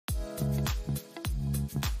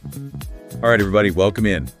All right, everybody, welcome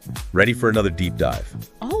in. Ready for another deep dive?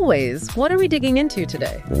 Always. What are we digging into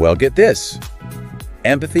today? Well, get this.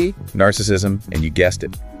 Empathy, narcissism, and you guessed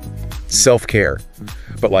it, self-care,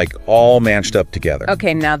 but like all matched up together.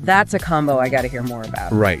 Okay, now that's a combo I got to hear more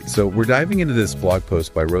about. Right. So we're diving into this blog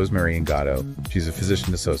post by Rosemary Ingato. She's a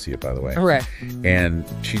physician associate, by the way. Right. And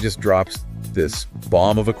she just drops this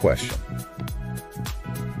bomb of a question.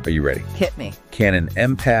 Are you ready? Hit me. Can an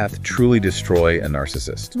empath truly destroy a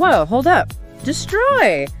narcissist? Whoa, hold up.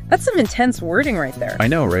 Destroy. That's some intense wording right there. I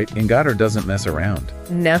know, right? Ingato doesn't mess around.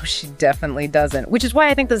 No, she definitely doesn't. Which is why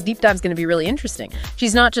I think this deep dive is going to be really interesting.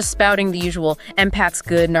 She's not just spouting the usual empaths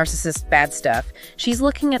good, narcissists bad stuff. She's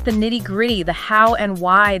looking at the nitty-gritty, the how and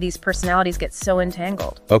why these personalities get so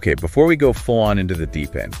entangled. Okay, before we go full on into the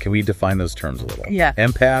deep end, can we define those terms a little? Yeah.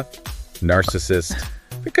 Empath, narcissist,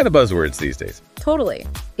 they're kind of buzzwords these days. Totally.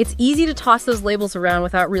 It's easy to toss those labels around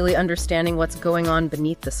without really understanding what's going on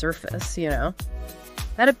beneath the surface, you know?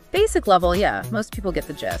 At a basic level, yeah, most people get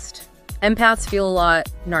the gist. Empaths feel a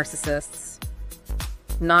lot, narcissists,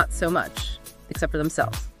 not so much, except for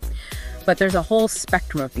themselves. But there's a whole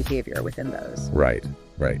spectrum of behavior within those. Right,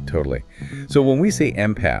 totally. So when we say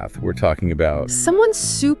empath, we're talking about someone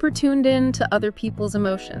super tuned in to other people's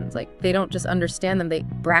emotions. Like, they don't just understand them, they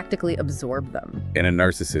practically absorb them. And a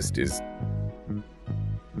narcissist is,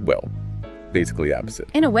 well, basically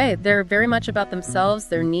opposite. In a way, they're very much about themselves,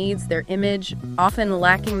 their needs, their image, often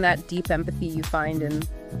lacking that deep empathy you find in,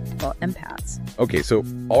 well, empaths. Okay, so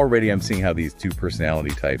already I'm seeing how these two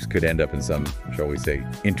personality types could end up in some, shall we say,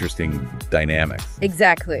 interesting dynamics.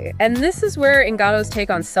 Exactly. And this is where Ingato's take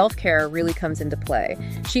on self-care really comes into play.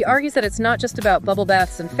 She argues that it's not just about bubble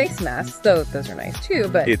baths and face masks, though those are nice too,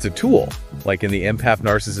 but it's a tool, like in the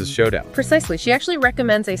empath-narcissist showdown. Precisely. She actually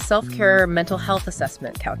recommends a self-care mental health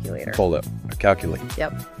assessment calculator. Hold up. Calculate.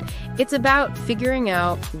 Yep. It's about figuring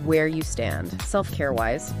out where you stand,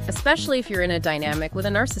 self-care-wise, especially if you're in a dynamic with a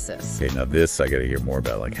narcissist. Okay, now this I gotta hear more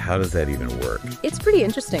about. Like, how does that even work? It's pretty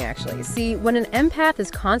interesting, actually. See, when an empath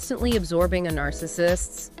is constantly absorbing a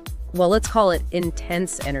narcissist's, well, let's call it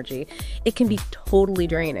intense energy, it can be totally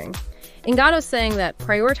draining. Ingato's saying that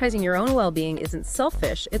prioritizing your own well-being isn't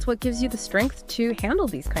selfish, it's what gives you the strength to handle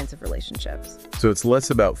these kinds of relationships. So it's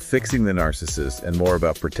less about fixing the narcissist and more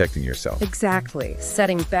about protecting yourself. Exactly.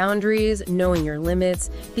 Setting boundaries, knowing your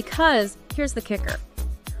limits, because here's the kicker.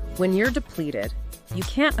 When you're depleted, you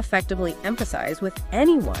can't effectively empathize with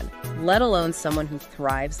anyone, let alone someone who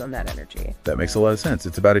thrives on that energy. That makes a lot of sense.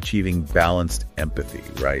 It's about achieving balanced empathy,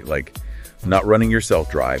 right? Like, not running yourself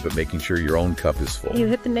dry, but making sure your own cup is full. You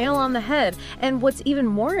hit the nail on the head. And what's even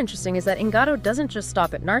more interesting is that Ingato doesn't just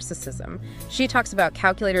stop at narcissism. She talks about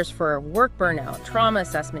calculators for work burnout, trauma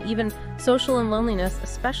assessment, even social and loneliness,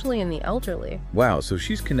 especially in the elderly. Wow, so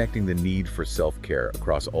she's connecting the need for self-care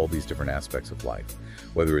across all these different aspects of life,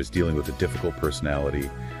 whether it's dealing with a difficult personality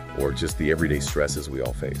or just the everyday stresses we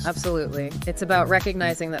all face. Absolutely. It's about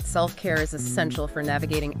recognizing that self-care is essential for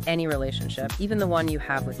navigating any relationship, even the one you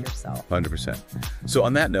have with yourself. 100%. So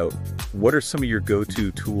on that note, what are some of your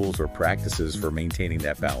go-to tools or practices for maintaining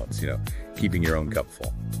that balance, keeping your own cup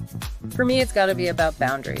full? For me, it's got to be about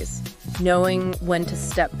boundaries. Knowing when to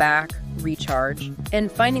step back, recharge,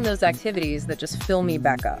 and finding those activities that just fill me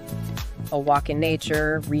back up. A walk in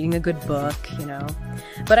nature, reading a good book,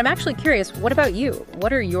 But I'm actually curious, what about you?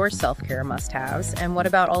 What are your self-care must-haves? And what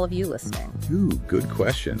about all of you listening? Ooh, good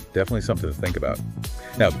question. Definitely something to think about.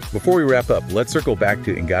 Now, before we wrap up, let's circle back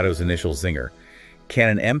to Ingato's initial zinger.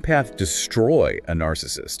 Can an empath destroy a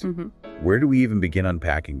narcissist? Where do we even begin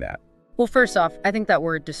unpacking that? Well, first off, I think that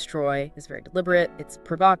word destroy is very deliberate. It's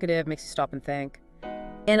provocative, makes you stop and think.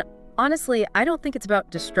 And honestly, I don't think it's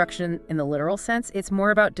about destruction in the literal sense. It's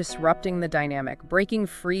more about disrupting the dynamic, breaking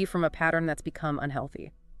free from a pattern that's become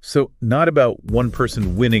unhealthy. So not about one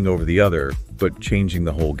person winning over the other, but changing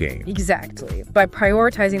the whole game. Exactly. By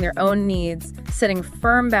prioritizing their own needs, setting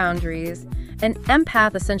firm boundaries, an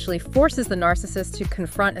empath essentially forces the narcissist to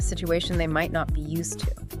confront a situation they might not be used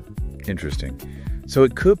to. Interesting. So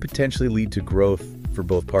it could potentially lead to growth for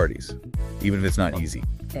both parties, even if it's not easy.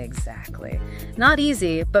 Exactly. Not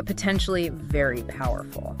easy, but potentially very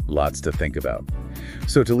powerful. Lots to think about.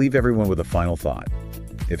 So to leave everyone with a final thought,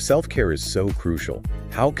 if self-care is so crucial,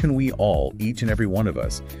 how can we all, each and every one of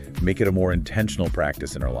us, make it a more intentional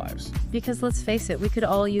practice in our lives? Because let's face it, we could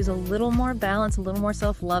all use a little more balance, a little more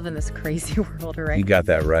self-love in this crazy world, right? You got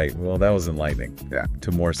that right. Well, that was enlightening. Yeah.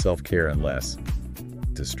 To more self-care and less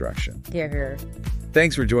destruction. Here.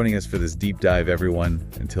 Thanks for joining us for this deep dive, everyone.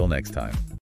 Until next time.